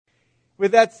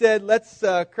With that said, let's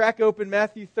crack open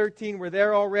Matthew 13. We're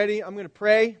there already. I'm going to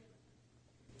pray,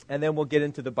 and then we'll get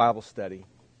into the Bible study.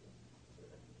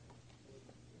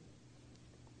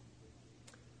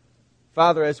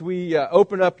 Father, as we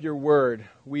open up your word,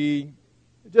 we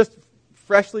just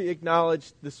freshly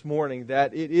acknowledge this morning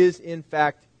that it is, in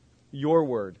fact, your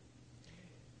word.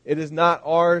 It is not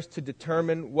ours to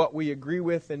determine what we agree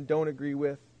with and don't agree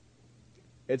with.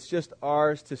 It's just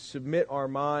ours to submit our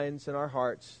minds and our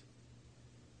hearts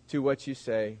to what you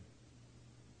say.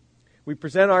 We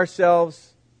present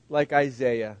ourselves like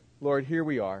Isaiah. Lord, here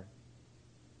we are.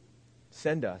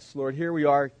 Send us. Lord, here we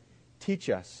are. Teach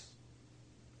us.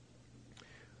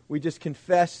 We just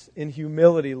confess in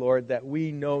humility, Lord, that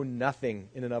we know nothing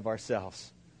in and of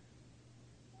ourselves.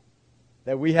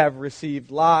 That we have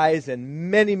received lies and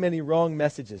many, many wrong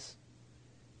messages.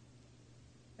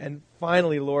 And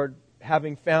finally, Lord,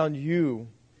 having found you,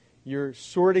 you're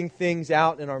sorting things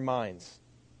out in our minds.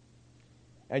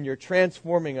 And you're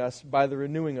transforming us by the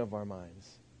renewing of our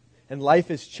minds. And life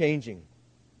is changing.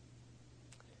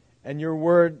 And your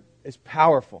word is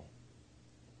powerful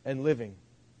and living.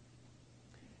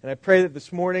 And I pray that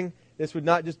this morning, this would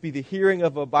not just be the hearing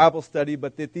of a Bible study,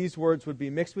 but that these words would be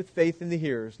mixed with faith in the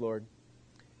hearers, Lord,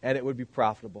 and it would be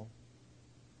profitable.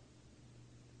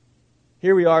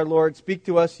 Here we are, Lord. Speak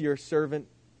to us, your servant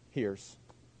hears.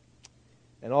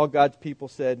 And all God's people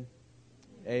said,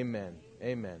 amen,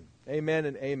 amen, amen,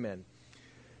 and amen.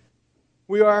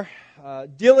 We are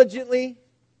diligently,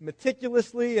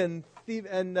 meticulously, and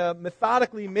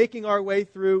methodically making our way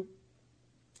through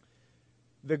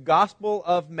the Gospel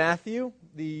of Matthew,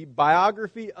 the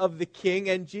biography of the King,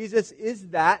 and Jesus is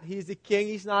that. He's a king.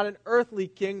 He's not an earthly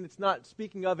king. It's not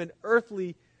speaking of an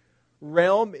earthly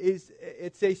realm.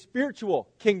 It's a spiritual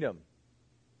kingdom.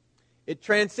 It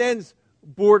transcends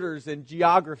borders and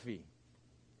geography.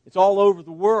 It's all over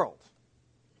the world.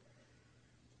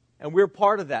 And we're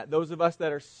part of that. Those of us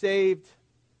that are saved,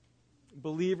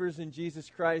 believers in Jesus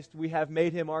Christ, we have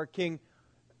made him our king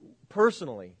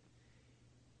personally.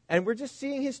 And we're just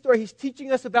seeing his story. He's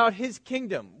teaching us about his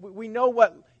kingdom. We know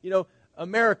what,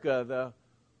 America, the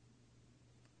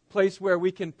place where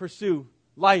we can pursue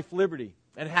life, liberty,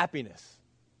 and happiness.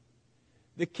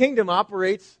 The kingdom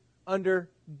operates under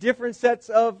different sets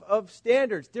of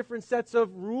standards, different sets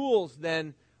of rules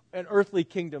than an earthly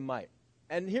kingdom might.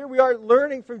 And here we are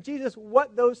learning from Jesus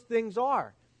what those things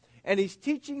are. And he's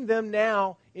teaching them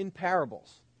now in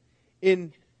parables,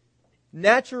 in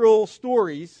natural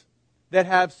stories that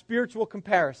have spiritual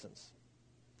comparisons.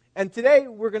 And today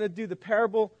we're going to do the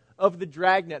parable of the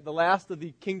dragnet, the last of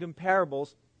the kingdom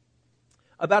parables,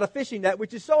 about a fishing net,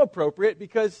 which is so appropriate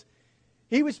because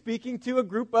he was speaking to a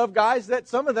group of guys that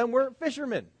some of them were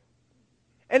fishermen.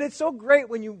 And it's so great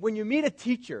when you meet a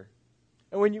teacher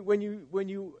and when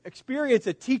you experience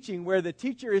a teaching where the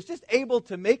teacher is just able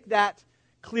to make that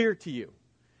clear to you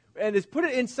and is put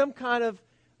it in some kind of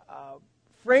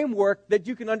framework that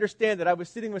you can understand. That I was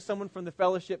sitting with someone from the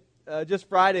fellowship just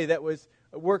Friday that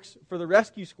works for the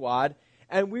rescue squad,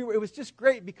 and it was just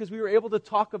great because we were able to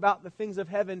talk about the things of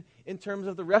heaven in terms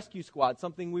of the rescue squad,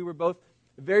 something we were both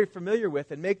very familiar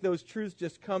with, and make those truths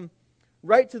just come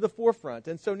right to the forefront.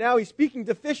 And so now he's speaking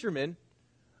to fishermen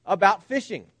about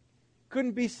fishing.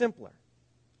 Couldn't be simpler.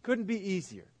 Couldn't be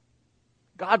easier.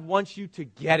 God wants you to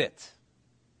get it.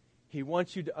 He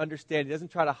wants you to understand. He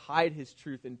doesn't try to hide his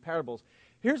truth in parables.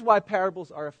 Here's why parables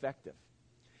are effective.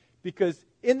 Because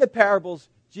in the parables,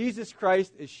 Jesus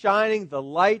Christ is shining the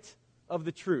light of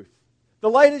the truth. The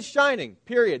light is shining,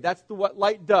 period. That's what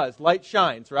light does. Light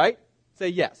shines, right? Say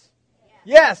yes.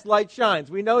 Yes, light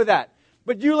shines. We know that.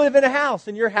 But you live in a house,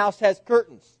 and your house has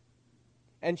curtains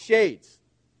and shades.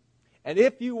 And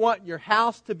if you want your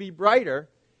house to be brighter,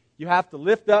 you have to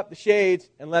lift up the shades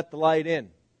and let the light in.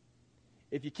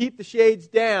 If you keep the shades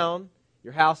down,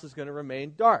 your house is going to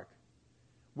remain dark.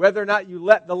 Whether or not you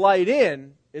let the light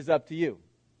in is up to you.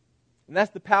 And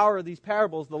that's the power of these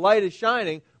parables. The light is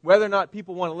shining. Whether or not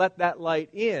people want to let that light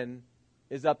in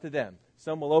is up to them.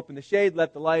 Some will open the shade,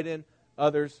 let the light in.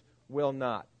 Others will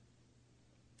not.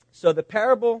 So the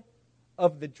parable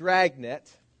of the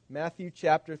dragnet, Matthew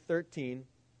chapter 13,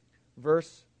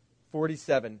 verse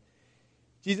 47.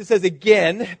 Jesus says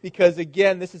again, because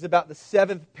again, this is about the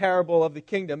seventh parable of the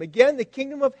kingdom. Again, the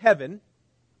kingdom of heaven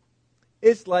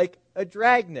is like a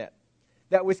dragnet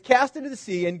that was cast into the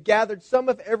sea and gathered some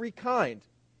of every kind,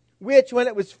 which, when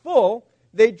it was full,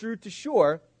 they drew to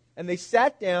shore, and they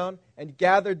sat down and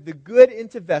gathered the good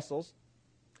into vessels,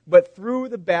 but threw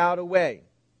the bad away.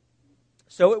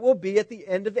 So it will be at the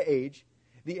end of the age.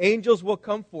 The angels will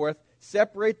come forth,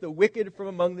 separate the wicked from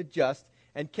among the just,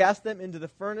 and cast them into the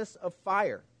furnace of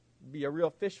fire. be a real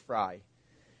fish fry.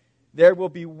 There will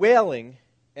be wailing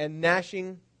and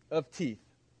gnashing of teeth.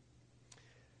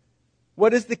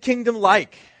 What is the kingdom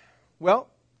like? Well,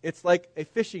 it's like a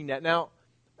fishing net. Now,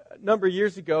 a number of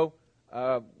years ago,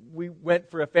 we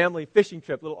went for a family fishing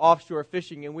trip, a little offshore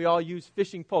fishing, and we all used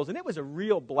fishing poles. And it was a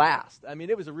real blast. I mean,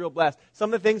 it was a real blast.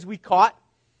 Some of the things we caught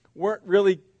weren't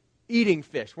really eating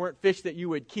fish, weren't fish that you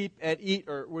would keep and eat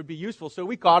or would be useful. So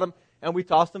we caught them and we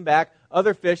tossed them back.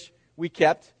 Other fish we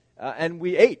kept and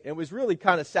we ate. It was really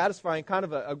kind of satisfying, kind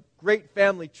of a great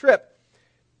family trip.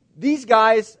 These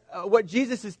guys, what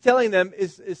Jesus is telling them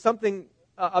is something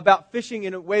about fishing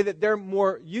in a way that they're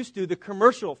more used to, the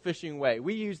commercial fishing way.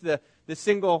 We use the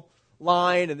single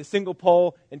line and the single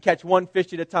pole and catch one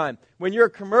fish at a time. When you're a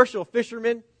commercial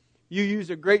fisherman, you use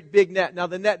a great big net. Now,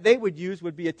 the net they would use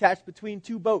would be attached between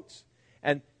two boats.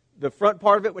 And the front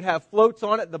part of it would have floats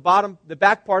on it. The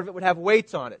back part of it would have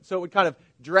weights on it. So it would kind of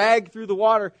drag through the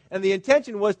water. And the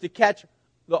intention was to catch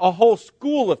a whole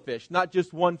school of fish, not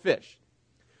just one fish.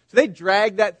 So they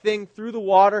drag that thing through the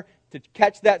water to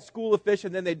catch that school of fish,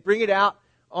 and then they'd bring it out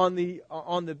on the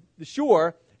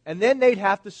shore, and then they'd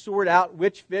have to sort out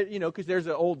which fish, because there's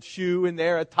an old shoe in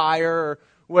there, a tire, or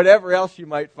whatever else you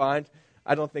might find.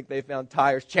 I don't think they found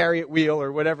tires, chariot wheel,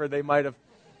 or whatever they might have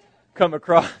come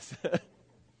across.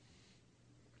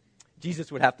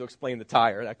 Jesus would have to explain the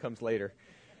tire. That comes later.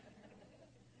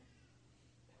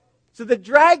 So the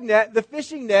drag net, the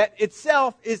fishing net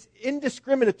itself is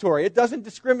indiscriminatory. It doesn't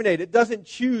discriminate. It doesn't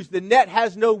choose. The net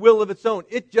has no will of its own.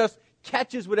 It just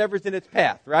catches whatever's in its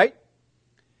path, right?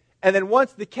 And then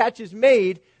once the catch is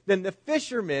made, then the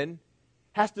fisherman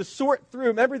has to sort through.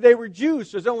 Remember, they were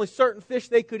Jews, so there's only certain fish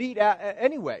they could eat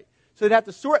anyway. So they'd have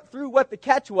to sort through what the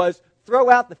catch was, throw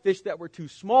out the fish that were too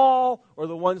small, or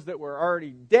the ones that were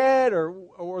already dead,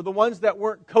 or the ones that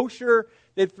weren't kosher.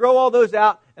 They'd throw all those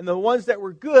out, and the ones that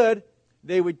were good,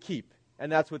 they would keep.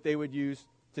 And that's what they would use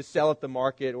to sell at the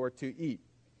market or to eat.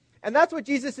 And that's what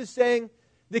Jesus is saying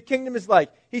the kingdom is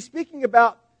like. He's speaking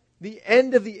about the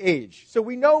end of the age. So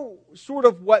we know sort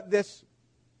of what this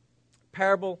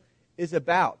parable is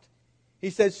about.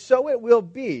 He says, so it will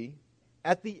be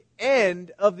at the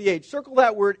end of the age. Circle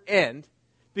that word end,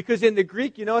 because in the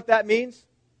Greek, you know what that means?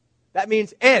 That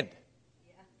means end.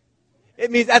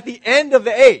 It means at the end of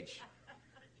the age.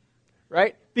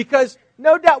 Right? Because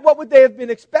no doubt, what would they have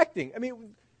been expecting? I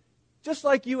mean, just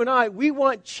like you and I, we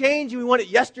want change and we want it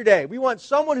yesterday. We want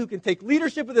someone who can take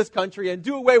leadership of this country and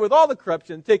do away with all the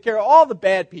corruption, take care of all the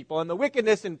bad people and the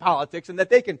wickedness in politics, and that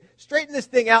they can straighten this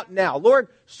thing out now. Lord,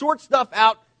 sort stuff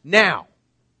out now.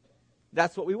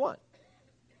 That's what we want.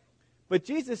 But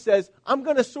Jesus says, I'm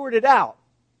going to sort it out,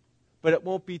 but it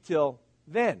won't be till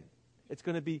then. It's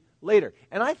going to be later.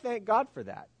 And I thank God for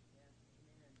that.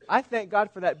 I thank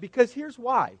God for that, because here's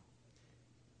why.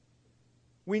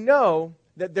 We know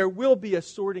that there will be a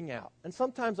sorting out. And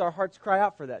sometimes our hearts cry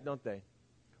out for that, don't they?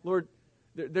 Lord,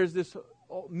 there's this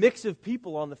mix of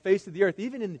people on the face of the earth.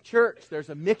 Even in the church, there's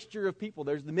a mixture of people.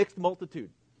 There's the mixed multitude.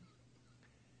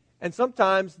 And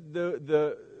sometimes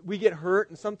we get hurt,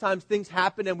 and sometimes things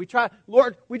happen, and we try,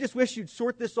 Lord, we just wish you'd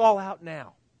sort this all out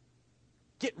now.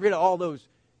 Get rid of all those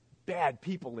bad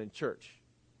people in church.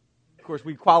 Of course,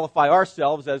 we qualify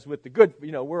ourselves as with the good,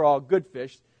 we're all good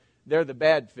fish. They're the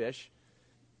bad fish.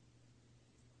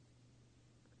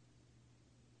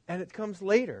 And it comes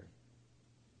later.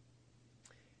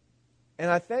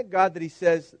 And I thank God that He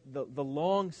says the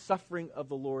long suffering of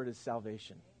the Lord is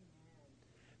salvation.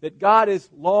 That God is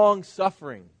long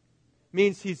suffering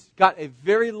means He's got a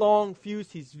very long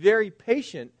fuse. He's very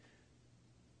patient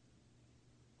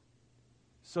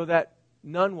so that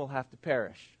none will have to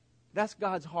perish. That's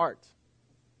God's heart.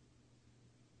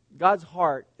 God's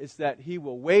heart is that He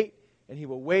will wait, and He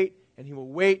will wait, and He will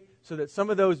wait, so that some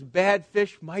of those bad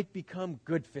fish might become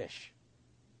good fish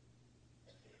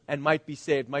and might be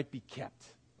saved, might be kept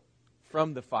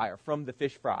from the fire, from the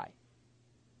fish fry.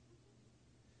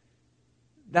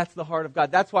 That's the heart of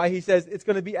God. That's why He says it's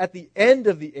going to be at the end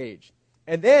of the age.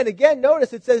 And then again,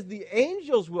 notice it says the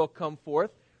angels will come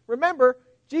forth. Remember,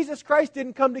 Jesus Christ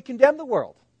didn't come to condemn the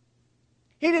world.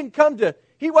 He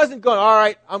wasn't going, all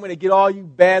right, I'm going to get all you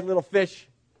bad little fish.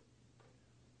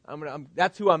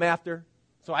 That's who I'm after,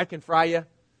 so I can fry you.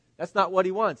 That's not what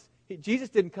He wants. Jesus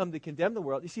didn't come to condemn the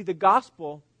world. You see, the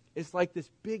gospel is like this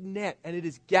big net, and it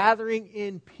is gathering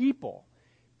in people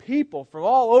from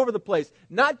all over the place,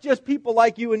 not just people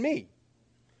like you and me.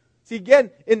 See, again,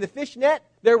 in the fish net,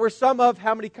 there were some of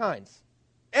how many kinds?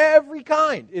 Every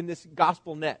kind in this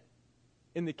gospel net,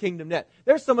 in the kingdom net.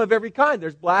 There's some of every kind.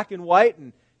 There's black and white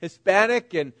and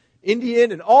Hispanic and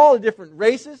Indian and all the different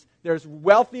races. There's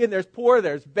wealthy and there's poor.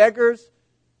 There's beggars.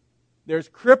 there's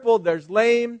crippled, there's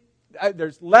lame,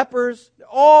 there's lepers,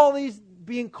 all these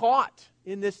being caught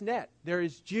in this net. There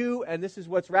is Jew, and this is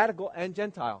what's radical, and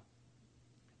Gentile.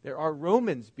 There are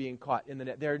Romans being caught in the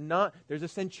net. There's a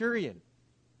centurion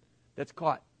that's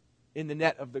caught in the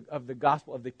net of the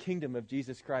gospel, of the kingdom of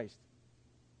Jesus Christ.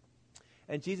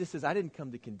 And Jesus says, I didn't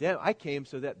come to condemn. I came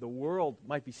so that the world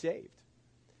might be saved.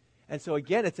 And so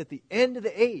again, it's at the end of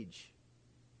the age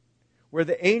where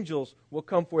the angels will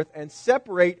come forth and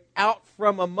separate out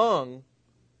from among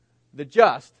the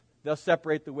just. They'll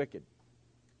separate the wicked.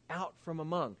 Out from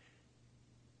among.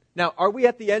 Now, are we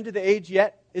at the end of the age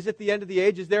yet? Is it the end of the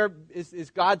age?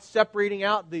 Is God separating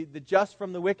out the just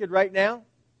from the wicked right now?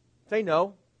 Say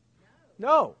no.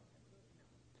 No.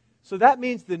 So that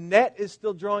means the net is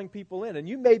still drawing people in. And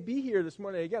you may be here this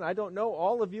morning. Again, I don't know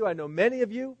all of you. I know many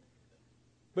of you.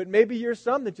 But maybe you're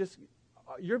some that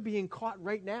you're being caught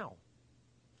right now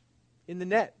in the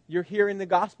net. You're hearing the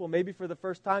gospel maybe for the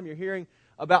first time. You're hearing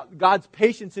about God's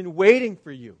patience in waiting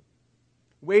for you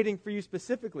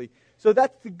specifically. So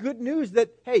that's the good news that,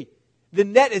 hey, the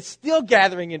net is still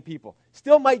gathering in people.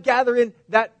 Still might gather in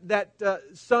that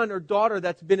son or daughter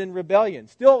that's been in rebellion.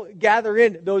 Still gather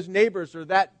in those neighbors or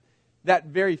that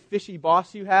very fishy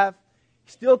boss you have.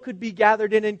 Still could be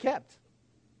gathered in and kept.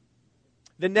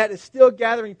 The net is still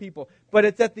gathering people. But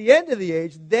it's at the end of the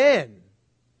age, then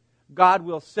God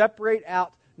will separate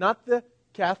out not the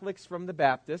Catholics from the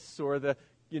Baptists or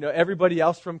everybody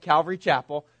else from Calvary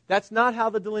Chapel. That's not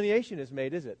how the delineation is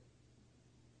made, is it?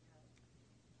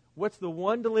 What's the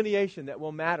one delineation that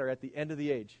will matter at the end of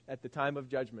the age, at the time of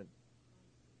judgment?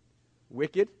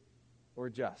 Wicked or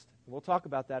just? We'll talk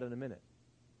about that in a minute.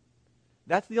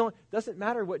 That's the only. Doesn't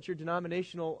matter what your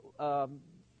denominational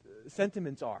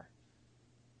sentiments are.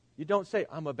 You don't say,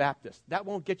 I'm a Baptist. That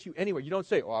won't get you anywhere. You don't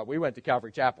say, oh, we went to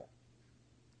Calvary Chapel.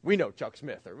 We know Chuck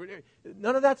Smith.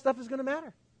 None of that stuff is going to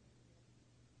matter.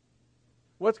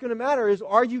 What's going to matter is,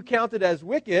 are you counted as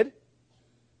wicked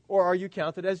or are you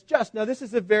counted as just? Now, this is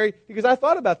because I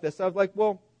thought about this. I was like,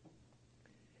 well,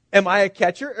 am I a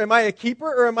catcher? Am I a keeper?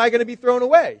 Or am I going to be thrown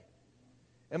away?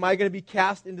 Am I going to be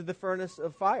cast into the furnace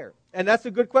of fire? And that's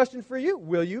a good question for you.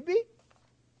 Will you be?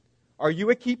 Are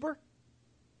you a keeper?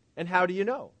 And how do you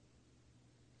know?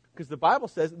 Because the Bible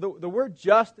says, the word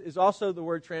just is also the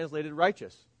word translated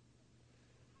righteous.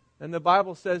 And the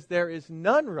Bible says there is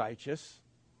none righteous,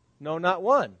 no, not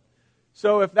one.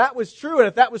 So if that was true, and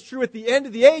if that was true at the end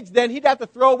of the age, then he'd have to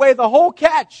throw away the whole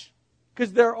catch.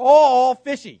 Because they're all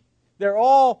fishy.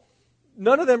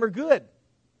 None of them are good.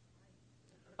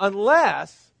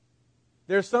 Unless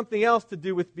there's something else to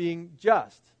do with being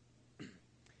just.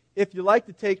 If you like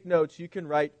to take notes, you can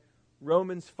write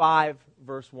Romans 5,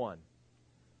 verse 1.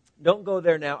 Don't go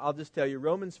there now. I'll just tell you.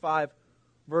 Romans 5,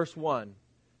 verse 1,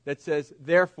 that says,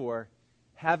 therefore,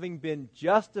 having been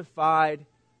justified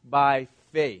by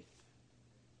faith,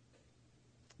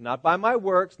 not by my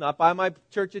works, not by my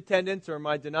church attendance or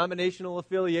my denominational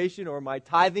affiliation or my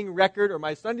tithing record or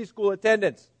my Sunday school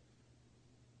attendance.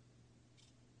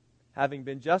 Having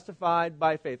been justified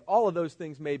by faith. All of those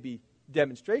things may be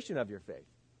demonstration of your faith.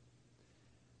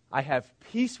 I have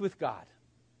peace with God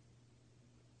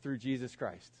through Jesus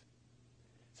Christ.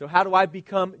 So how do I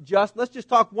become just? Let's just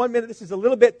talk 1 minute. This is a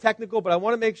little bit technical, but I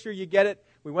want to make sure you get it.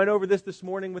 We went over this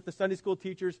morning with the Sunday school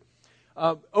teachers.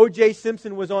 O.J.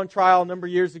 Simpson was on trial a number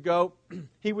of years ago.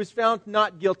 He was found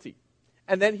not guilty.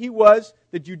 And then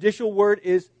the judicial word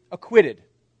is acquitted.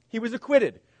 He was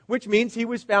acquitted, which means he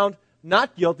was found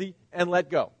not guilty and let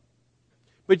go.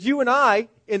 But you and I,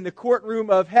 in the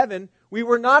courtroom of heaven, we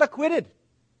were not acquitted.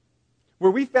 Were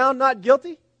we found not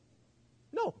guilty?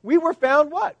 No. We were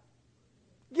found what?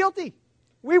 Guilty.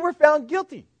 We were found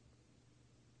guilty.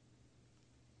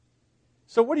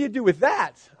 So what do you do with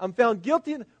that? I'm found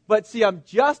guilty, but see, I'm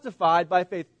justified by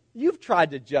faith. You've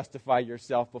tried to justify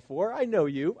yourself before. I know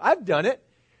you. I've done it.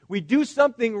 We do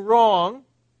something wrong,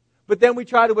 but then we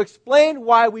try to explain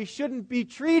why we shouldn't be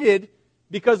treated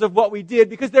because of what we did,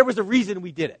 because there was a reason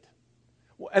we did it.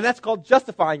 And that's called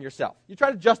justifying yourself. You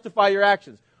try to justify your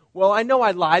actions. Well, I know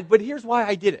I lied, but here's why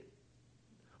I did it.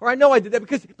 Or I know I did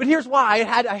that but here's why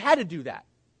I had to do that.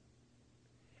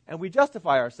 And we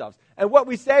justify ourselves. And what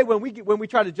we say when we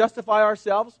try to justify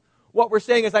ourselves, what we're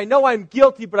saying is, I know I'm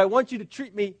guilty, but I want you to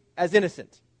treat me as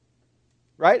innocent.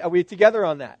 Right? Are we together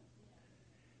on that?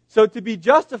 So to be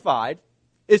justified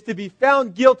is to be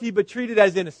found guilty but treated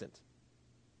as innocent.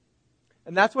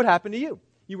 And that's what happened to you.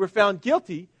 You were found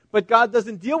guilty, but God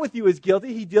doesn't deal with you as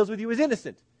guilty. He deals with you as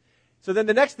innocent. So then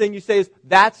the next thing you say is,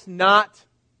 that's not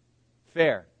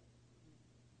fair.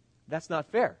 That's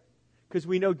not fair. Because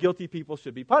we know guilty people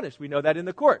should be punished. We know that in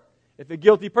the court. If a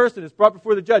guilty person is brought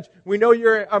before the judge, we know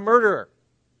you're a murderer.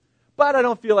 But I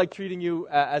don't feel like treating you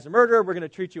as a murderer. We're going to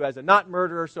treat you as a not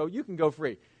murderer, so you can go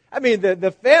free. I mean,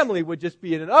 the family would just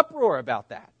be in an uproar about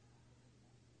that.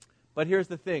 But here's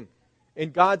the thing.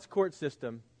 In God's court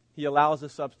system, He allows a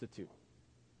substitute.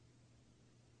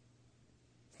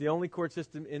 It's the only court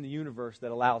system in the universe that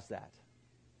allows that.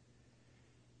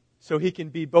 So He can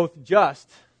be both just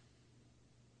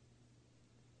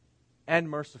and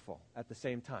merciful at the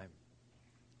same time.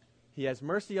 He has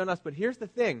mercy on us, but here's the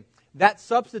thing. That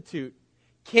substitute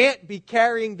can't be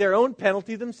carrying their own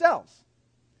penalty themselves.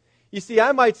 You see,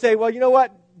 I might say, well, you know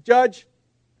what, Judge,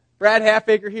 Brad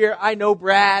Halfacre here, I know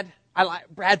Brad.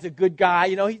 Brad's a good guy.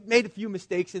 You know, he's made a few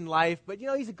mistakes in life, but, you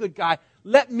know, he's a good guy.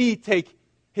 Let me take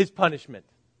his punishment.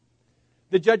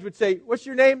 The judge would say, what's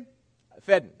your name?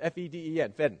 Fedden,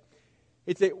 F-E-D-E-N, Fedden.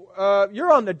 He'd say,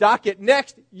 you're on the docket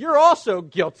next. You're also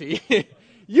guilty.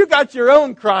 You got your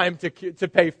own crime to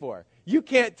pay for. You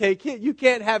can't take it. You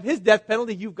can't have his death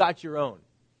penalty. You've got your own.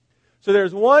 So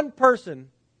there's one person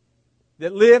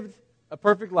that lived a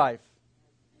perfect life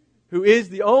who is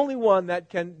the only one that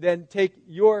can then take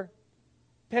your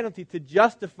penalty to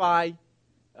justify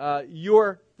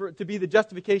to be the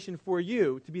justification for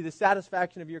you, to be the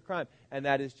satisfaction of your crime, and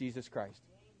that is Jesus Christ.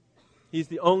 He's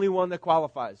the only one that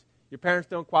qualifies. Your parents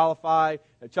don't qualify.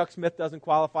 Chuck Smith doesn't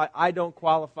qualify. I don't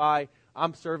qualify.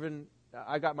 I'm serving.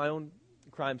 I got my own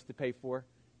crimes to pay for,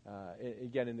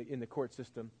 again, in the court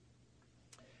system.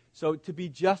 So to be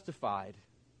justified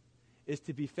is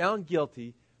to be found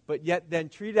guilty, but yet then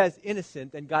treated as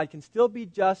innocent, and God can still be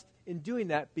just in doing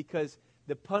that because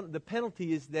the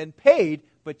penalty is then paid,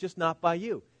 but just not by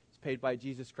you. It's paid by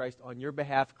Jesus Christ on your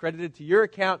behalf, credited to your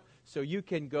account, so you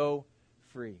can go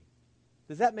free.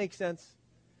 Does that make sense?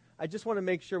 I just want to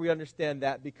make sure we understand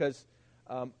that, because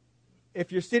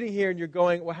if you're sitting here and you're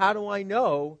going, well, how do I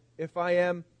know if I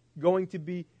am going to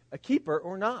be a keeper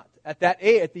or not at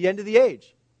the end of the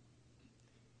age?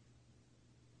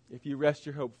 If you rest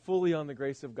your hope fully on the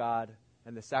grace of God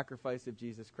and the sacrifice of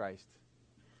Jesus Christ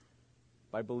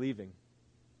by believing,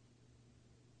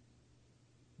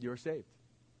 you're saved.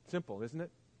 Simple, isn't it?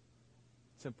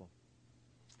 Simple.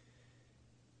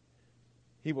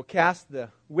 He will cast the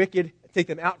wicked, take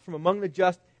them out from among the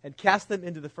just, and cast them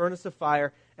into the furnace of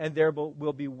fire, and there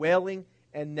will be wailing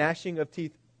and gnashing of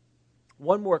teeth.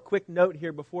 One more quick note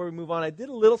here before we move on. I did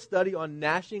a little study on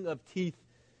gnashing of teeth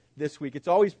this week. It's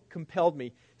always compelled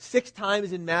me. 6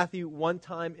 times in Matthew, 1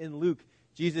 time in Luke,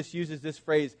 Jesus uses this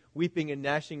phrase, weeping and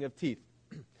gnashing of teeth.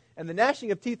 And the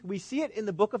gnashing of teeth, we see it in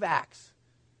the book of Acts,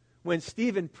 when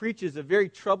Stephen preaches a very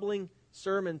troubling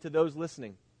sermon to those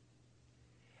listening.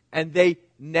 And they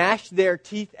gnash their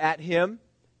teeth at him,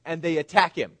 and they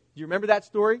attack him. Do you remember that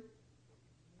story?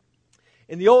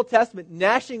 In the Old Testament,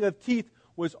 gnashing of teeth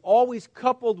was always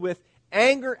coupled with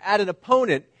anger at an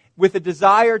opponent with a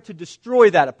desire to destroy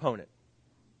that opponent.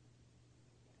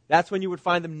 That's when you would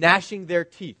find them gnashing their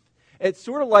teeth. It's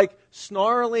sort of like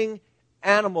snarling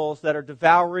animals that are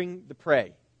devouring the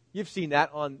prey. You've seen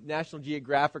that on National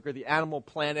Geographic or the Animal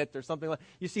Planet or something like that.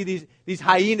 You see these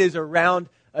hyenas around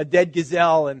a dead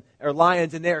gazelle or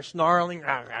lions, and they are snarling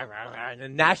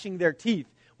and gnashing their teeth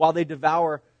while they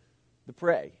devour the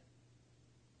prey.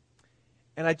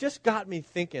 And it just got me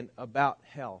thinking about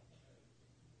hell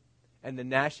and the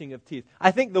gnashing of teeth.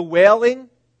 I think the wailing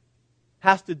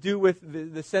has to do with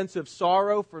the sense of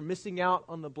sorrow for missing out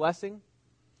on the blessing.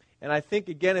 And I think,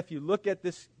 again, if you look at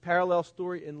this parallel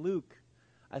story in Luke,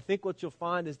 I think what you'll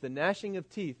find is the gnashing of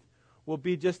teeth will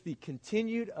be just the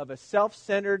continued of a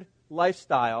self-centered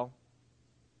lifestyle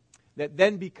that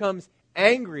then becomes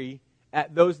angry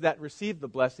at those that received the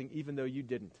blessing, even though you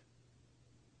didn't.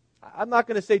 I'm not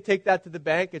going to say take that to the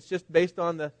bank. It's just based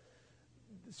on the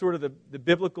sort of the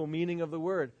biblical meaning of the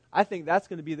word. I think that's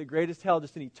going to be the greatest hell,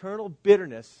 just an eternal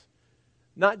bitterness.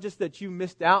 Not just that you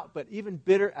missed out, but even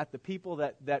bitter at the people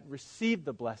that received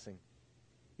the blessing.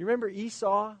 You remember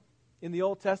Esau in the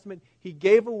Old Testament? He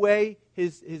gave away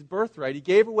his birthright. He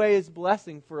gave away his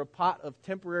blessing for a pot of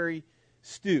temporary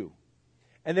stew.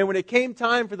 And then when it came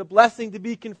time for the blessing to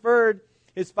be conferred,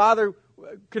 his father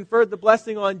conferred the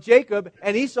blessing on Jacob,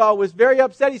 and Esau was very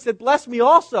upset. He said, bless me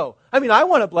also. I mean, I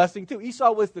want a blessing too.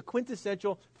 Esau was the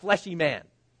quintessential fleshy man,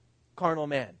 carnal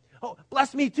man. Oh,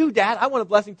 bless me too, Dad. I want a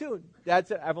blessing too. Dad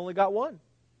said, I've only got one.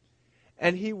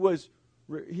 And he was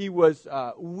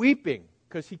weeping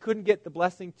because he couldn't get the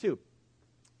blessing too.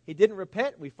 He didn't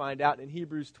repent, we find out in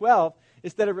Hebrews 12.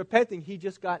 Instead of repenting, he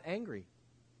just got angry.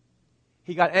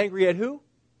 He got angry at who?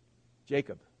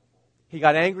 Jacob. He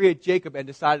got angry at Jacob and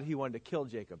decided he wanted to kill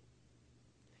Jacob.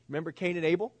 Remember Cain and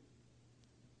Abel?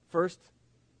 First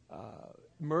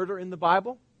murder in the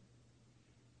Bible?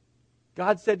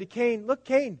 God said to Cain, look,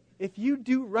 Cain, if you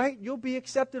do right, you'll be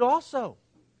accepted also.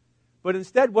 But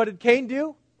instead, what did Cain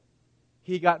do?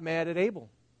 He got mad at Abel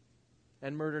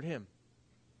and murdered him.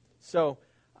 So,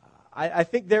 I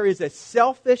think there is a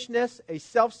selfishness, a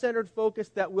self-centered focus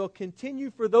that will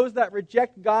continue for those that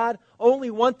reject God,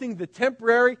 only wanting the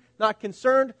temporary, not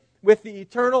concerned with the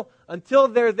eternal, until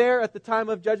they're there at the time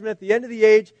of judgment, at the end of the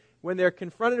age, when they're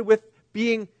confronted with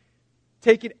being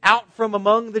taken out from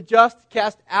among the just,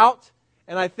 cast out.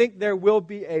 And I think there will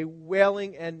be a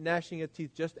wailing and gnashing of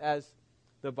teeth, just as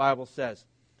the Bible says.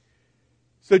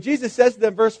 So Jesus says to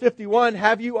them, verse 51,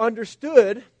 have you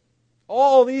understood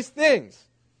all these things?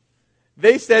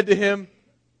 They said to him,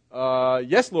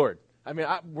 yes, Lord. I mean,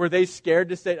 were they scared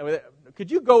to say,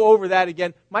 could you go over that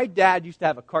again? My dad used to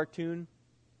have a cartoon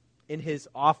in his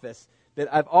office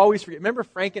that I've always forget. Remember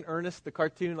Frank and Ernest, the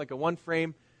cartoon, like a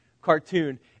one-frame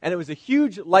cartoon? And it was a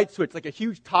huge light switch, like a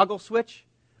huge toggle switch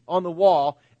on the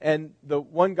wall. And the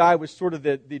one guy was sort of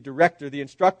the director, the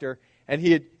instructor, and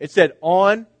it said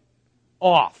on,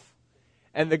 off.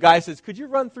 And the guy says, could you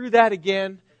run through that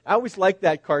again? I always liked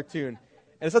that cartoon.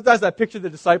 And sometimes I picture the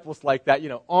disciples like that,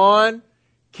 on,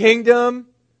 kingdom,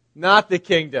 not the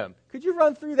kingdom. Could you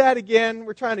run through that again?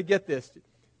 We're trying to get this.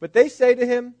 But they say to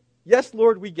him, yes,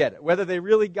 Lord, we get it. Whether they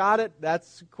really got it,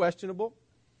 that's questionable.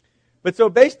 But so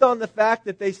based on the fact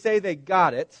that they say they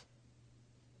got it,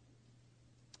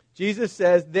 Jesus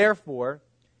says, therefore,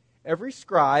 every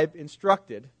scribe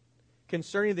instructed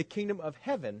concerning the kingdom of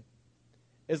heaven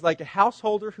is like a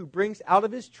householder who brings out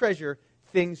of his treasure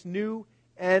things new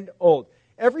and old.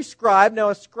 Every scribe, now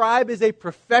a scribe is a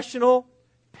professional,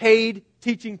 paid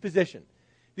teaching position.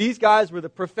 These guys were the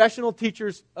professional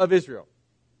teachers of Israel.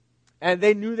 And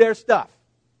they knew their stuff,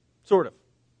 sort of.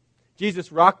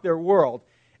 Jesus rocked their world.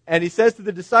 And he says to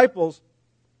the disciples,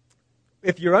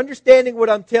 if you're understanding what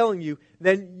I'm telling you,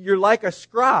 then you're like a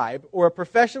scribe or a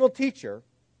professional teacher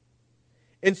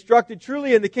instructed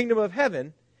truly in the kingdom of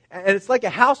heaven. And it's like a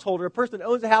householder, a person that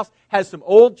owns a house, has some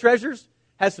old treasures,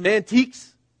 has some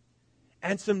antiques,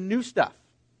 and some new stuff.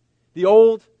 The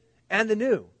old and the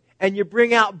new. And you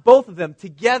bring out both of them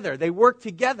together. They work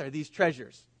together, these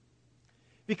treasures.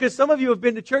 Because some of you have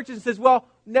been to churches and says, well,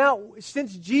 now,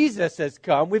 since Jesus has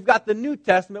come, we've got the New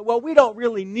Testament. Well, we don't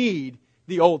really need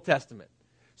the Old Testament.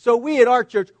 So we at our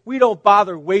church, we don't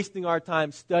bother wasting our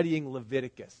time studying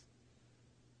Leviticus.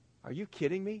 Are you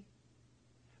kidding me?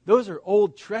 Those are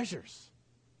old treasures.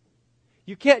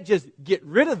 You can't just get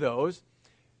rid of those.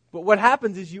 But what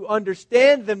happens is you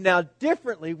understand them now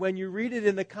differently when you read it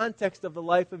in the context of the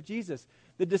life of Jesus.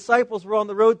 The disciples were on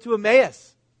the road to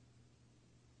Emmaus.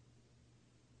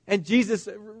 And Jesus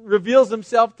reveals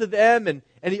himself to them and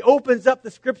he opens up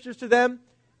the scriptures to them,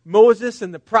 Moses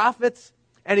and the prophets,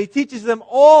 and he teaches them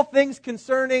all things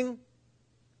concerning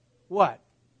what?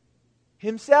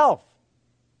 Himself.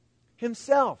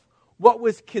 Himself. What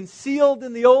was concealed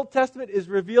in the Old Testament is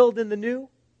revealed in the New.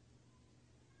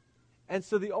 And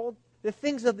so the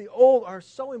things of the old are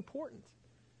so important.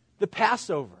 The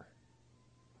Passover.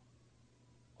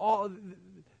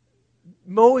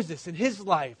 Moses and his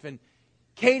life and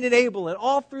Cain and Abel and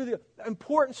all through the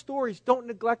important stories. Don't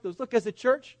neglect those. Look, as a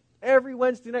church, every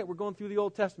Wednesday night we're going through the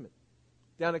Old Testament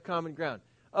down at Common Ground.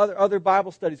 Other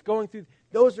Bible studies going through.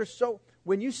 Those are so,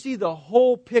 when you see the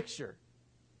whole picture,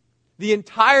 the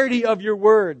entirety of your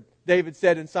word, David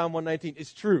said in Psalm 119,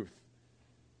 is truth.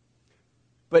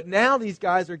 But now these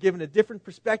guys are given a different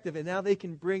perspective, and now they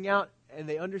can bring out and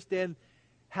they understand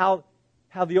how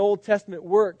the Old Testament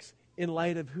works in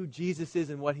light of who Jesus is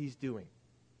and what he's doing.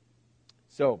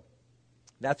 So,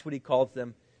 that's what he calls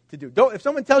them to do. If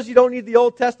someone tells you don't need the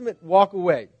Old Testament, walk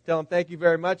away. Tell them, thank you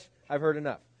very much, I've heard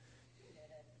enough.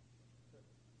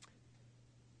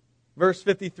 Verse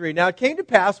 53, now it came to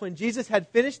pass when Jesus had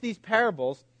finished these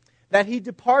parables that he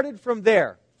departed from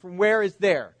there. From where is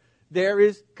there? There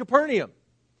is Capernaum.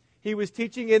 He was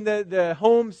teaching in the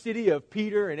home city of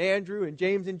Peter and Andrew and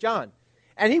James and John.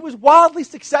 And he was wildly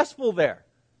successful there.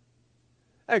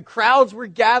 And crowds were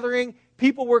gathering.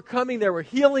 People were coming. There were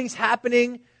healings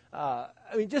happening.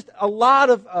 Just a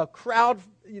lot of crowd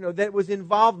that was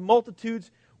involved. Multitudes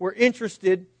were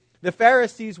interested. The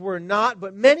Pharisees were not,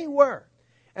 but many were.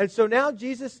 And so now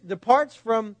Jesus departs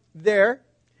from there.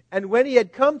 And when he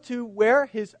had come to where?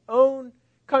 His own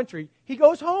country, he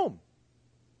goes home.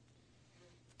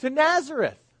 To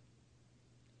Nazareth.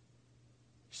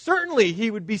 Certainly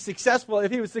he would be successful.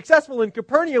 If he was successful in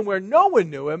Capernaum where no one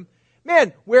knew him,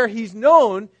 man, where he's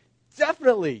known,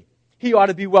 definitely he ought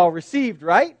to be well received,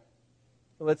 right?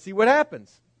 Well, let's see what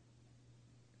happens.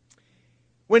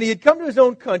 When he had come to his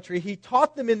own country, he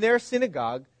taught them in their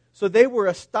synagogue, so they were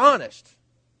astonished,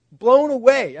 blown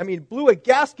away. Blew a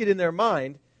gasket in their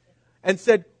mind and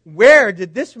said, "Where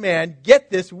did this man get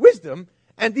this wisdom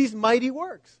and these mighty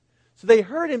works?" So they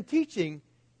heard him teaching,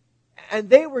 and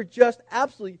they were just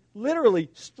absolutely, literally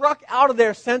struck out of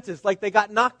their senses, like they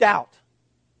got knocked out.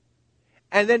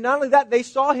 And then not only that, they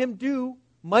saw him do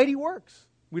mighty works.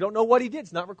 We don't know what he did.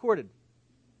 It's not recorded.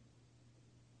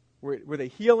 Were they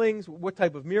healings? What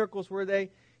type of miracles were they?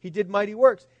 He did mighty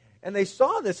works. And they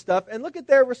saw this stuff, and look at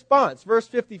their response. Verse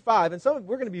 55, and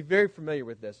we're going to be very familiar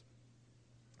with this.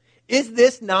 "Is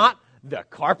this not the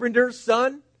carpenter's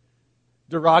son?"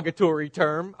 Derogatory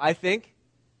term, I think.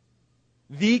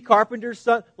 The carpenter's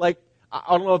son. Like,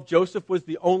 I don't know if Joseph was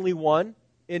the only one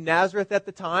in Nazareth at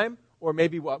the time, or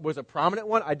maybe was a prominent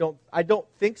one. I don't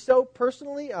think so,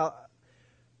 personally.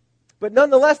 But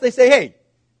nonetheless, they say, "Hey,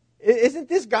 isn't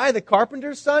this guy the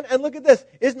carpenter's son?" And look at this.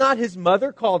 "Is not his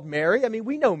mother called Mary?"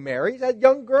 We know Mary, that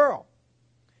young girl.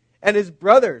 "And his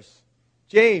brothers,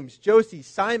 James, Joseph,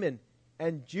 Simon,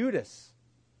 and Judas."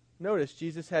 Notice,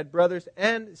 Jesus had brothers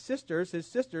and sisters. His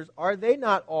sisters, "Are they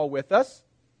not all with us?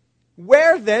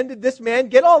 Where then did this man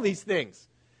get all these things?"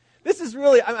 This is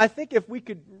really, I think if we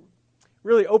could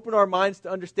really open our minds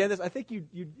to understand this, I think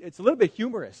it's a little bit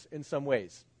humorous in some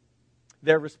ways,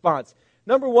 their response.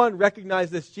 Number one,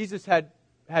 recognize this. Jesus had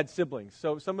siblings.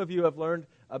 So some of you have learned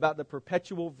about the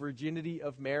perpetual virginity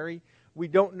of Mary. We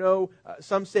don't know.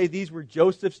 Some say these were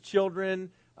Joseph's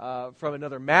children from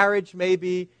another marriage,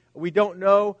 maybe. We don't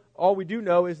know. All we do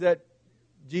know is that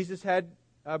Jesus had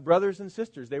brothers and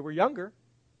sisters. They were younger,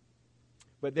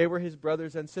 but they were his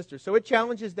brothers and sisters. So it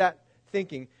challenges that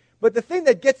thinking. But the thing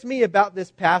that gets me about this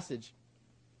passage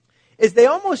is they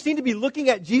almost seem to be looking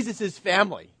at Jesus'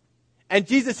 family and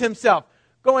Jesus himself,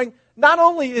 going, not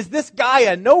only is this guy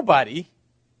a nobody,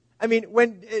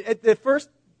 when at the first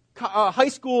high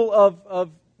school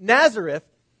of Nazareth,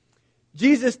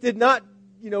 Jesus did not,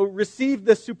 receive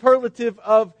the superlative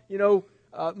of,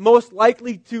 most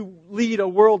likely to lead a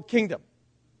world kingdom.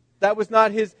 That was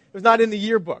not it was not in the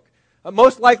yearbook.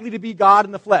 Most likely to be God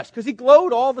in the flesh, because he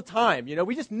glowed all the time.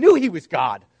 We just knew he was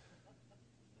God.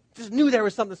 Just knew there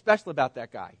was something special about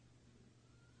that guy.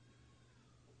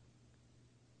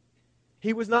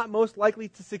 He was not most likely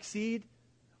to succeed.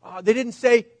 They didn't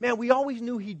say, "Man, we always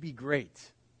knew he'd be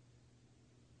great."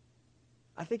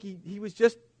 I think he was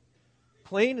just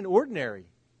plain and ordinary.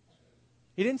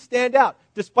 He didn't stand out.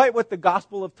 Despite what the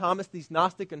Gospel of Thomas, these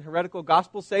Gnostic and heretical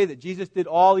Gospels say, that Jesus did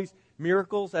all these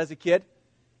miracles as a kid.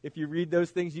 If you read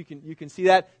those things, you can see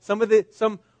that.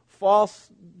 Some false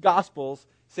Gospels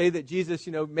say that Jesus,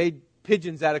 made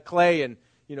pigeons out of clay and,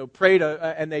 prayed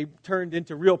and they turned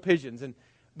into real pigeons.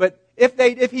 But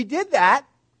if he did that,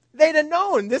 they'd have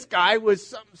known this guy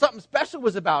was something special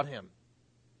was about him.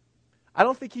 I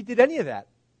don't think he did any of that.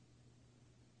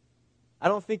 I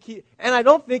don't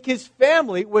think his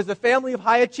family was a family of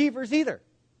high achievers either.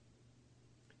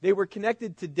 They were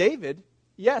connected to David,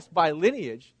 yes, by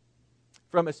lineage,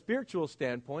 from a spiritual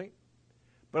standpoint,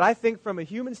 but I think from a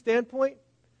human standpoint,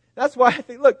 that's why I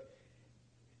think, look,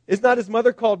 is not his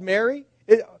mother called Mary?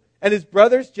 And his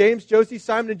brothers, James, Joseph,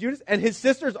 Simon, and Judas, and his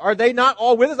sisters, are they not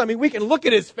all with us? We can look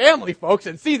at his family, folks,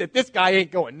 and see that this guy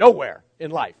ain't going nowhere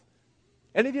in life.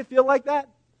 Any of you feel like that?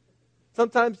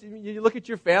 Sometimes you look at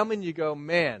your family and you go,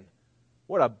 "Man,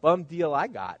 what a bum deal I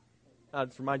got." I'll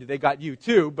just remind you, they got you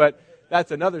too, but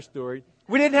that's another story.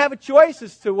 We didn't have a choice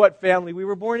as to what family we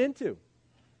were born into.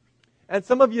 And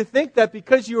some of you think that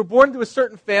because you were born into a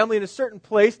certain family in a certain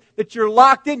place, that you're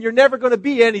locked in, you're never going to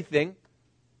be anything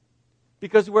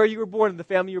because of where you were born and the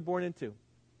family you were born into.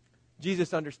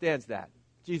 Jesus understands that.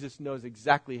 Jesus knows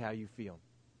exactly how you feel.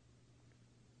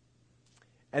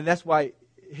 And that's why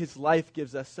his life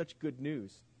gives us such good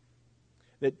news,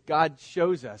 that God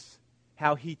shows us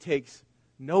how he takes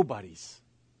nobodies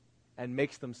and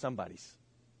makes them somebodies.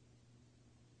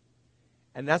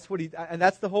 And that's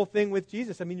the whole thing with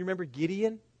Jesus. You remember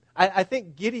Gideon? I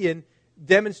think Gideon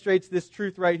demonstrates this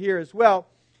truth right here as well.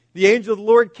 The angel of the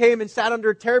Lord came and sat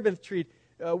under a terebinth tree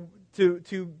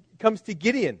comes to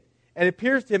Gideon and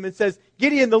appears to him and says,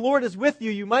 "Gideon, the Lord is with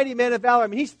you, you mighty man of valor."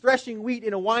 He's threshing wheat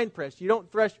in a winepress. You don't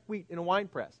thresh wheat in a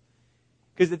winepress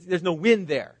because there's no wind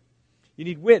there. You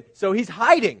need wind. So he's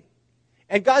hiding.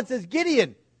 And God says,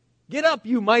 "Gideon, get up,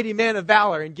 you mighty man of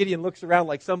valor." And Gideon looks around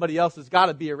like somebody else has got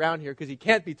to be around here because he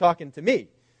can't be talking to me.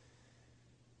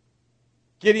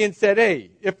 Gideon said,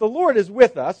 "Hey, if the Lord is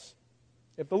with us,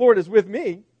 if the Lord is with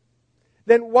me,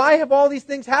 then why have all these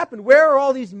things happened? Where are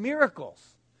all these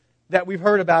miracles that we've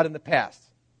heard about in the past?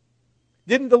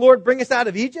 Didn't the Lord bring us out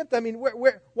of Egypt?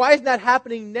 Why isn't that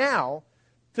happening now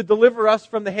to deliver us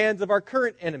from the hands of our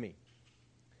current enemy.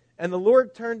 And the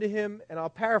Lord turned to him, and I'll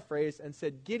paraphrase, and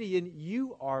said, Gideon,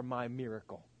 you are my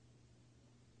miracle.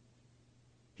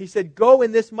 He said, go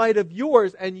in this might of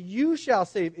yours, and you shall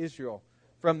save Israel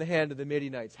from the hand of the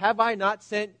Midianites. Have I not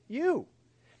sent you?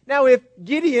 Now, if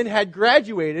Gideon had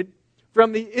graduated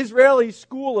from the Israeli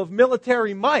school of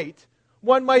military might,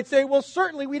 one might say, well,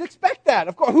 certainly we'd expect that.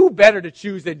 Of course, who better to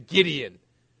choose than Gideon?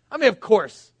 I mean, of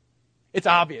course. It's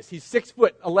obvious. He's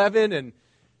 6'11" and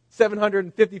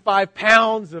 755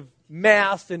 pounds of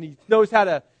mass, and he knows how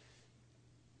to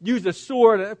use a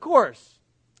sword, of course.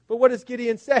 But what does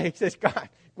Gideon say? He says, God,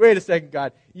 wait a second,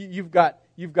 God, you've got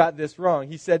this wrong.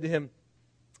 He said to him,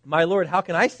 my Lord, how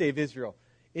can I save Israel?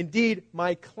 Indeed,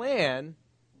 my clan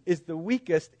is the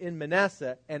weakest in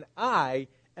Manasseh, and I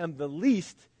am the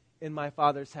least in my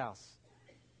father's house.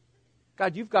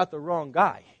 God, you've got the wrong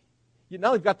guy. You not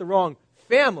only got the wrong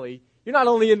family, you're not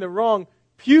only in the wrong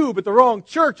pew, but the wrong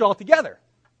church altogether.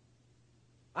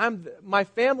 My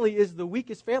family is the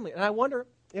weakest family. And I wonder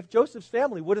if Joseph's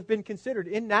family would have been considered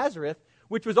in Nazareth,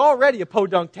 which was already a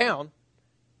podunk town.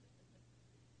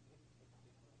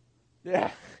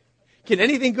 Yeah. Can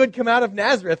anything good come out of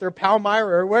Nazareth or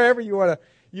Palmyra or wherever you want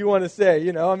to say?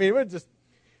 You know, I mean, it would just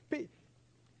be.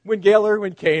 When Gail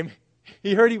Irwin came,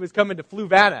 he heard he was coming to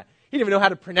Fluvanna. He didn't even know how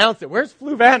to pronounce it. Where's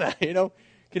Fluvanna? You know,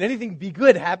 can anything be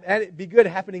good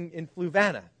happening in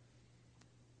Fluvanna?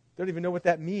 Don't even know what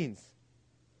that means.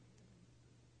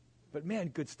 But man,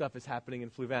 good stuff is happening in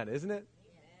Fluvanna, isn't it?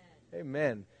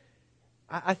 Amen.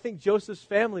 I think Joseph's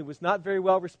family was not very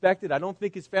well respected. I don't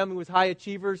think his family was high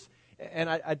achievers. And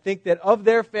I think that of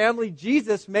their family,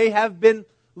 Jesus may have been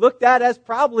looked at as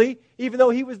probably, even though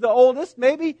he was the oldest,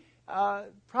 maybe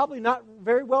probably not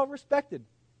very well respected.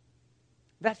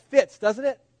 That fits, doesn't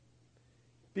it?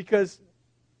 Because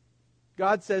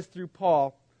God says through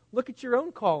Paul, look at your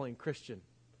own calling, Christian.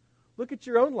 Look at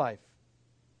your own life.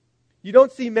 You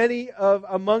don't see many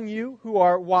among you who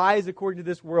are wise according to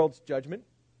this world's judgment.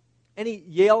 Any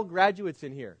Yale graduates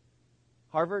in here?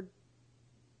 Harvard?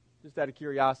 Just out of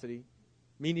curiosity.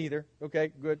 Me neither.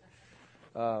 Okay, good.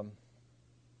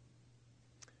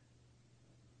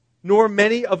 Nor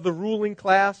many of the ruling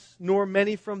class, nor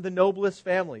many from the noblest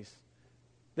families.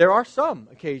 There are some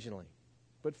occasionally,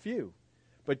 but few.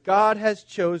 But God has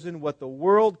chosen what the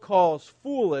world calls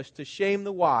foolish to shame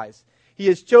the wise. He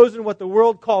has chosen what the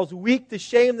world calls weak to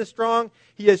shame the strong.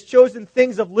 He has chosen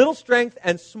things of little strength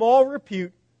and small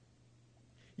repute.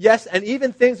 Yes, and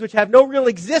even things which have no real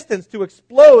existence to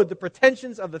explode the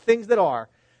pretensions of the things that are,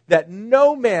 that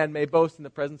no man may boast in the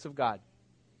presence of God.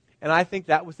 And I think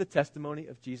that was the testimony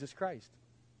of Jesus Christ.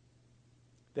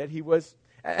 That he was,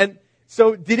 and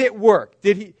so did it work?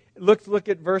 Did he, look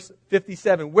at verse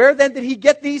 57. Where then did he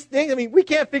get these things? I mean, we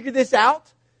can't figure this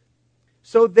out.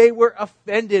 So they were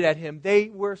offended at him. They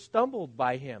were stumbled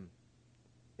by him.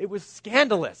 It was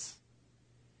scandalous.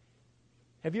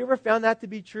 Have you ever found that to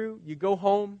be true? You go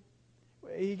home.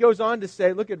 He goes on to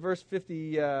say, look at verse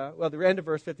 50, the end of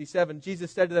verse 57. Jesus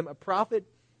said to them, a prophet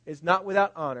is not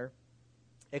without honor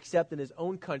except in his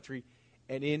own country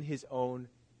and in his own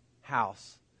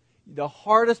house. The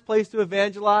hardest place to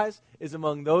evangelize is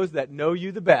among those that know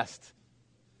you the best.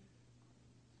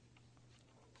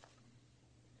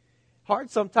 Hard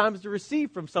sometimes to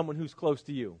receive from someone who's close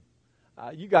to you.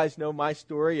 You guys know my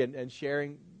story and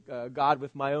sharing God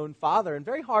with my own father, and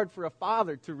very hard for a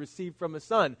father to receive from a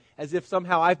son, as if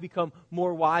somehow I've become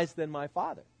more wise than my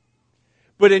father.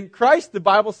 But in Christ, the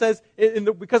Bible says,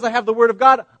 because I have the Word of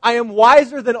God, I am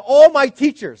wiser than all my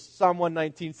teachers, Psalm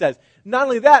 119 says. Not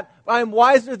only that, but I am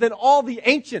wiser than all the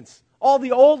ancients, all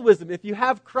the old wisdom. If you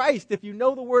have Christ, if you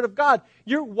know the Word of God,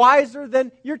 you're wiser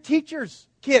than your teachers,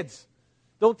 kids.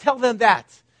 Don't tell them that.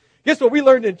 Guess what we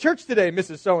learned in church today,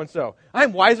 Mrs. So-and-so?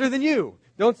 I'm wiser than you.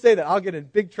 Don't say that. I'll get in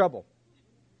big trouble.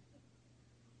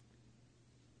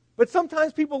 But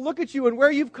sometimes people look at you and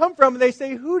where you've come from and they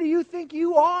say, who do you think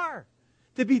you are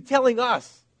to be telling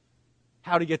us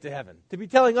how to get to heaven? To be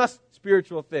telling us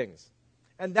spiritual things?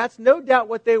 And that's no doubt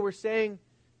what they were saying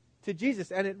to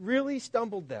Jesus. And it really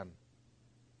stumbled them.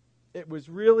 It was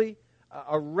really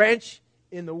a wrench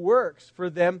in the works for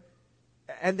them.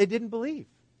 And they didn't believe.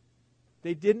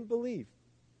 They didn't believe.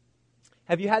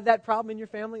 Have you had that problem in your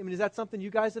family? I mean, is that something you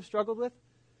guys have struggled with?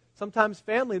 Sometimes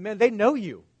family, man, they know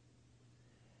you.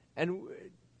 And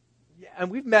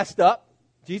we've messed up.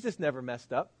 Jesus never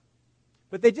messed up.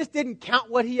 But they just didn't count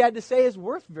what he had to say as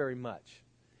worth very much.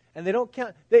 And they don't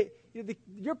count.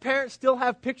 Your parents still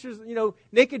have pictures,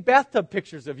 naked bathtub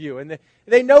pictures of you. And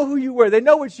they know who you were. They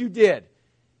know what you did.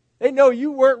 They know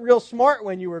you weren't real smart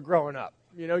when you were growing up.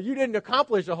 You know, you didn't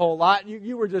accomplish a whole lot.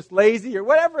 You were just lazy or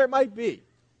whatever it might be.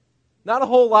 Not a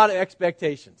whole lot of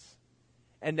expectations.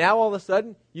 And now all of a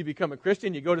sudden, you become a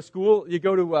Christian, you go to school, you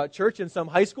go to church in some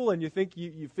high school, and you think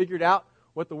you figured out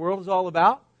what the world is all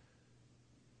about?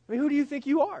 I mean, who do you think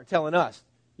you are telling us?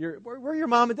 Where are your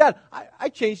mom and dad? I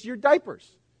changed your diapers.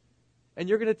 And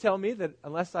you're going to tell me that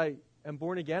unless I am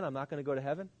born again, I'm not going to go to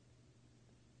heaven?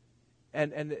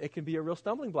 And it can be a real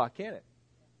stumbling block, can't it?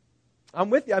 I'm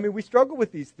with you. I mean, we struggle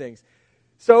with these things.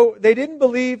 So they didn't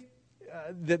believe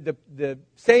the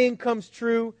saying comes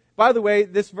true. By the way,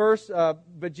 this verse,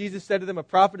 but Jesus said to them, a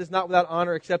prophet is not without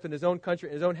honor except in his own country,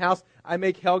 in his own house. I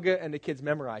make Helga and the kids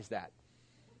memorize that.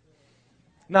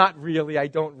 Not really. I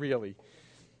don't really.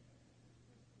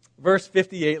 Verse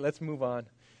 58, let's move on.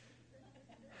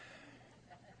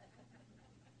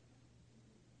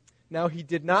 Now he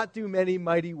did not do many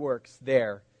mighty works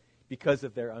there because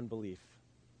of their unbelief.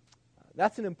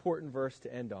 That's an important verse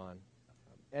to end on.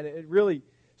 And it really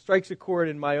strikes a chord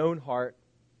in my own heart.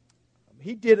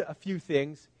 He did a few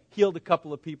things, healed a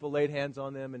couple of people, laid hands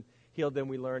on them, and healed them,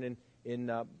 we learn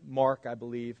in Mark, I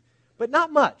believe. But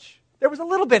not much. There was a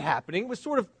little bit happening. It was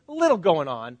sort of a little going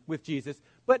on with Jesus,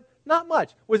 but not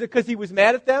much. Was it because he was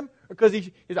mad at them? Or because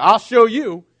he said, I'll show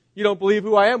you. You don't believe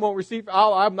who I am, won't receive.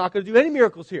 I'm not going to do any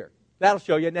miracles here. That'll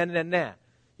show you. Nah.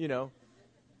 You know,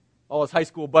 all his high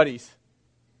school buddies.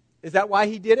 Is that why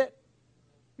he did it?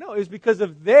 No, it was because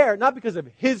of not because of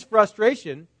his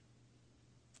frustration.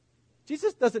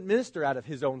 Jesus doesn't minister out of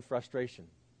his own frustration.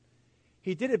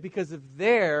 He did it because of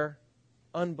their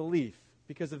unbelief.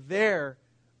 Because of their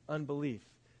unbelief.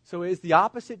 So is the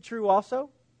opposite true also?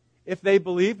 If they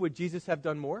believe, would Jesus have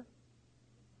done more?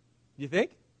 You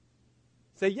think?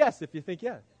 Say yes if you think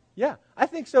yes. Yeah, I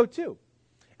think so too.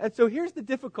 And so here's the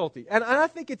difficulty. And I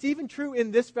think it's even true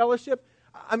in this fellowship.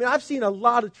 I mean, I've seen a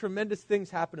lot of tremendous things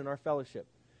happen in our fellowship.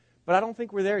 But I don't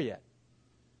think we're there yet.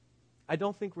 I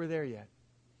don't think we're there yet.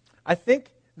 I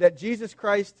think that Jesus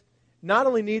Christ not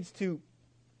only needs to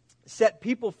set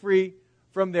people free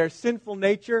from their sinful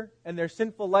nature and their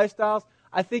sinful lifestyles,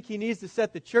 I think he needs to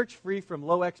set the church free from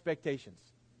low expectations.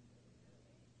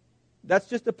 That's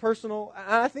just a personal,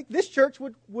 I think this church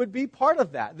would be part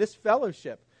of that, this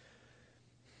fellowship.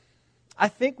 I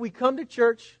think we come to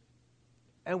church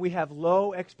and we have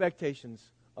low expectations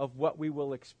of what we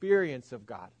will experience of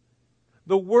God.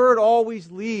 The Word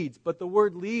always leads, but the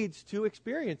Word leads to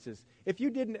experiences. If you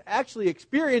didn't actually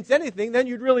experience anything, then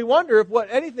you'd really wonder if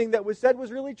anything that was said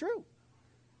was really true.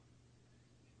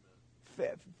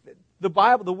 The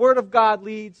Bible, the Word of God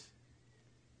leads,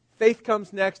 faith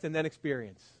comes next, and then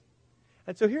experience.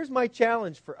 And so here's my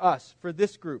challenge for us, for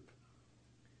this group.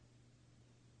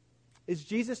 Is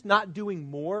Jesus not doing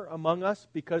more among us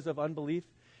because of unbelief?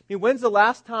 I mean, when's the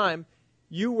last time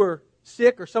you were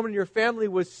sick or someone in your family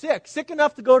was sick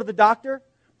enough to go to the doctor,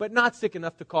 but not sick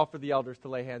enough to call for the elders to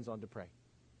lay hands on to pray?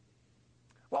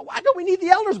 Well, why don't we need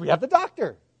the elders? We have the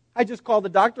doctor. I just call the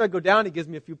doctor, I go down, he gives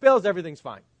me a few pills, everything's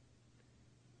fine.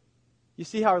 You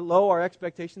see how low our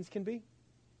expectations can be?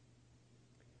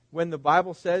 When the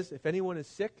Bible says, if anyone is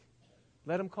sick,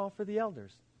 let him call for the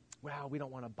elders. Well, we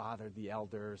don't want to bother the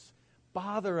elders.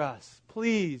 Bother us.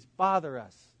 Please, bother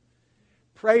us.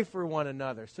 Pray for one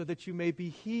another so that you may be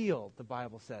healed, the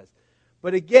Bible says.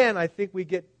 But again, I think we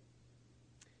get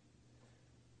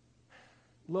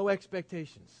low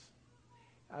expectations.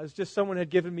 Someone had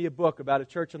given me a book about a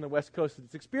church on the West Coast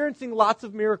that's experiencing lots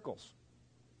of miracles.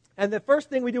 And the first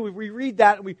thing we do is we read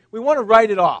that and we want to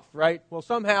write it off, right? Well,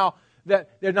 somehow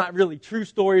that they're not really true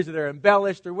stories or they're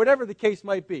embellished or whatever the case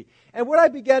might be. And what I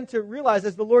began to realize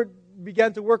as the Lord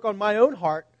began to work on my own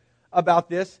heart about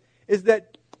this is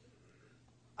that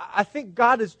I think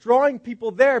God is drawing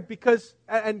people there because,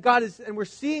 and we're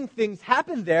seeing things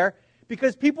happen there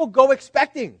because people go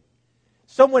expecting.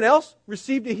 Someone else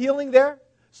received a healing there.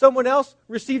 Someone else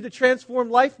received a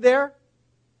transformed life there.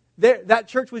 That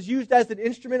church was used as an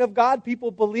instrument of God. People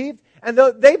believed. And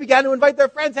they began to invite their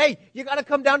friends. Hey, you got to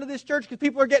come down to this church because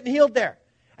people are getting healed there.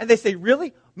 And they say,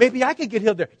 really? Maybe I could get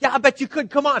healed there. Yeah, I bet you could.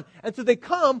 Come on. And so they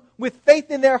come with faith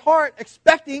in their heart,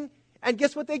 expecting, and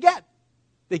guess what they get?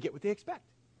 They get what they expect.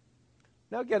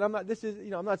 Now again, I'm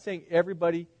not saying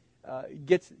everybody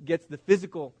gets the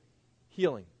physical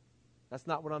healing. That's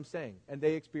not what I'm saying. And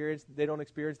they don't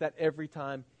experience that every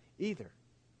time either.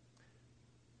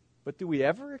 But do we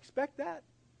ever expect that?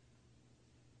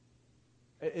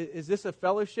 Is this a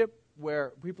fellowship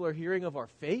where people are hearing of our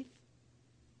faith?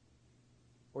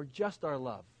 Or just our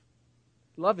love?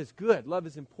 Love is good. Love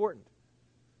is important.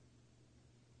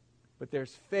 But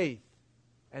there's faith,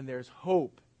 and there's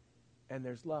hope, and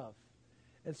there's love.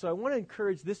 And so I want to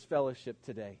encourage this fellowship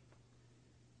today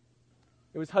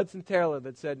It was Hudson Taylor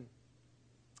that said,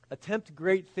 attempt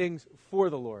great things for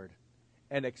the Lord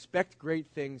and expect great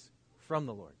things from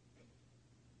the Lord.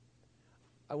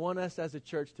 I want us as a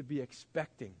church to be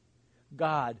expecting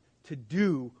God to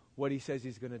do what he says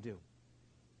he's going to do.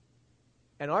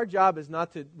 And our job is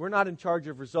we're not in charge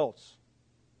of results.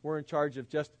 We're in charge of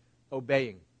just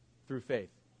obeying through faith,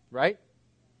 right?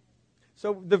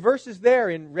 So the verse is there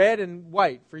in red and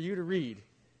white for you to read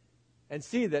and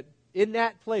see that in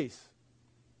that place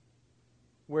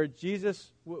where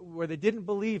where they didn't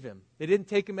believe him, they didn't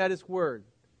take him at his word,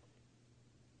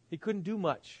 he couldn't do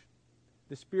much.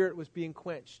 The Spirit was being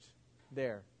quenched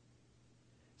there.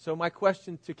 So my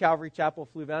question to Calvary Chapel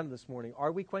Fluvanna this morning,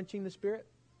 are we quenching the Spirit?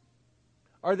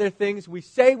 Are there things we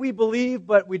say we believe,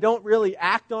 but we don't really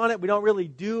act on it? We don't really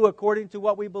do according to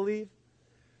what we believe?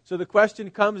 So the question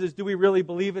comes is, do we really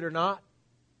believe it or not?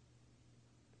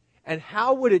 And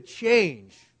how would it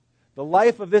change the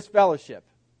life of this fellowship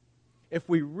if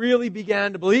we really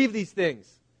began to believe these things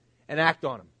and act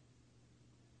on them?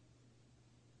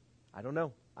 I don't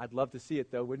know. I'd love to see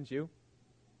it, though, wouldn't you?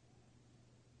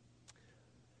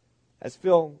 As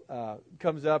Phil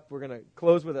comes up, we're going to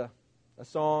close with a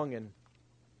song, and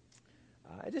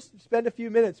I just spend a few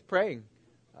minutes praying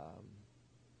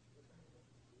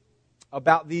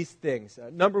about these things.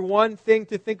 Number one thing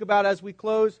to think about as we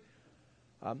close,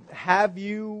 have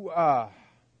you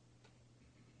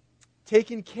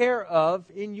taken care of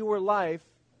in your life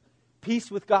peace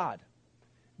with God?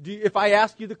 If I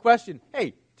ask you the question,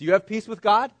 hey, do you have peace with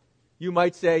God? You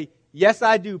might say, yes,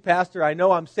 I do, Pastor. I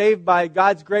know I'm saved by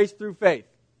God's grace through faith.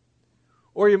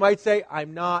 Or you might say,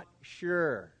 I'm not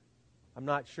sure. I'm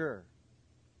not sure.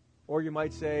 Or you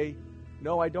might say,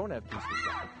 no, I don't have peace with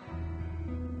God.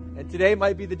 And today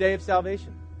might be the day of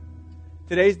salvation.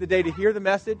 Today's the day to hear the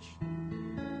message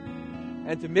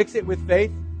and to mix it with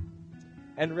faith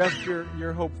and rest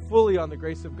your hope fully on the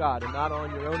grace of God and not on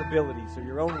your own abilities or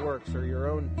your own works or your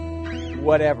own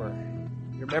whatever,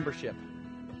 your membership.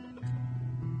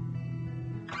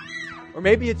 Or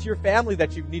maybe it's your family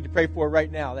that you need to pray for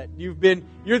right now, that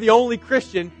you're the only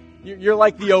Christian. You're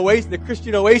like the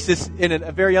Christian oasis in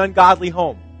a very ungodly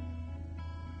home.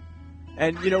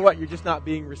 And you know what? You're just not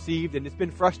being received, and it's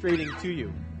been frustrating to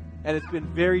you. And it's been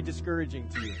very discouraging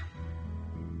to you.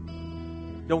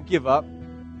 Don't give up.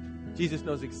 Jesus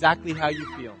knows exactly how you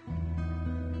feel.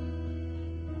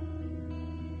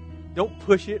 Don't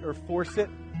push it or force it.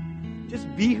 Just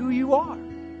be who you are.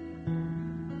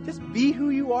 Just be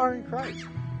who you are in Christ.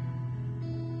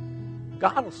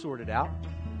 God will sort it out.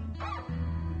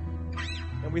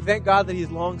 And we thank God that He is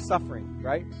long-suffering,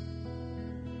 right?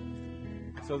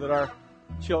 So that our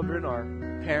children, our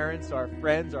parents, our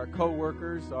friends, our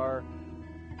co-workers, our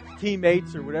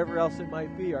teammates, or whatever else it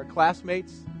might be, our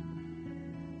classmates,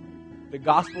 the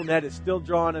gospel net is still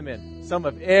drawing them in. Some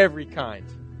of every kind.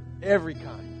 Every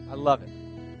kind. I love it.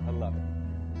 I love it.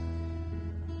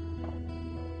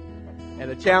 And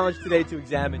the challenge today to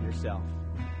examine yourself.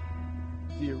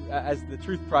 Do you, as the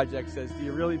Truth Project says, do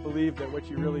you really believe that what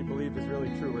you really believe is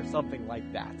really true, or something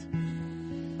like that?